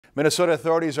Minnesota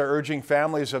authorities are urging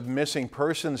families of missing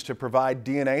persons to provide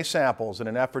DNA samples in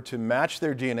an effort to match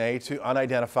their DNA to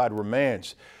unidentified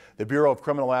remains. The Bureau of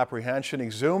Criminal Apprehension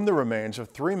exhumed the remains of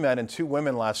 3 men and 2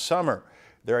 women last summer.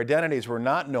 Their identities were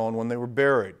not known when they were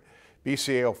buried.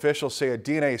 BCA officials say a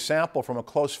DNA sample from a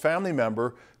close family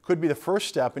member could be the first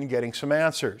step in getting some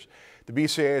answers. The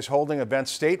BCA is holding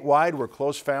events statewide where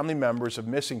close family members of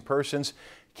missing persons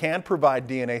can provide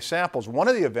DNA samples. One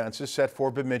of the events is set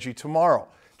for Bemidji tomorrow,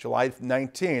 July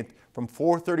 19th, from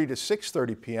 4:30 to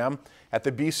 6:30 p.m. at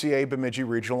the BCA Bemidji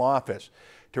Regional Office.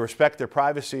 To respect their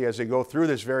privacy as they go through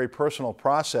this very personal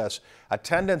process,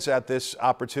 attendance at this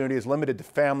opportunity is limited to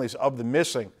families of the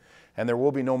missing, and there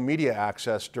will be no media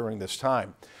access during this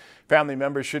time. Family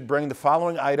members should bring the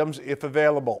following items if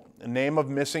available: a name of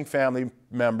missing family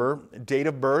member, date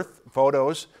of birth,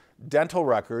 photos, dental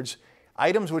records,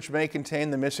 items which may contain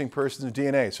the missing person's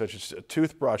DNA, such as a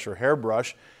toothbrush or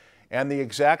hairbrush, and the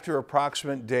exact or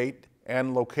approximate date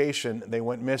and location they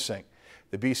went missing.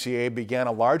 The BCA began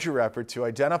a larger effort to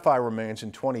identify remains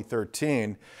in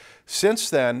 2013. Since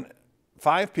then,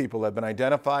 5 people have been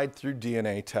identified through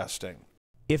DNA testing.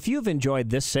 If you've enjoyed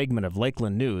this segment of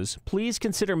Lakeland News, please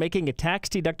consider making a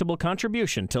tax-deductible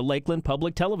contribution to Lakeland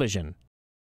Public Television.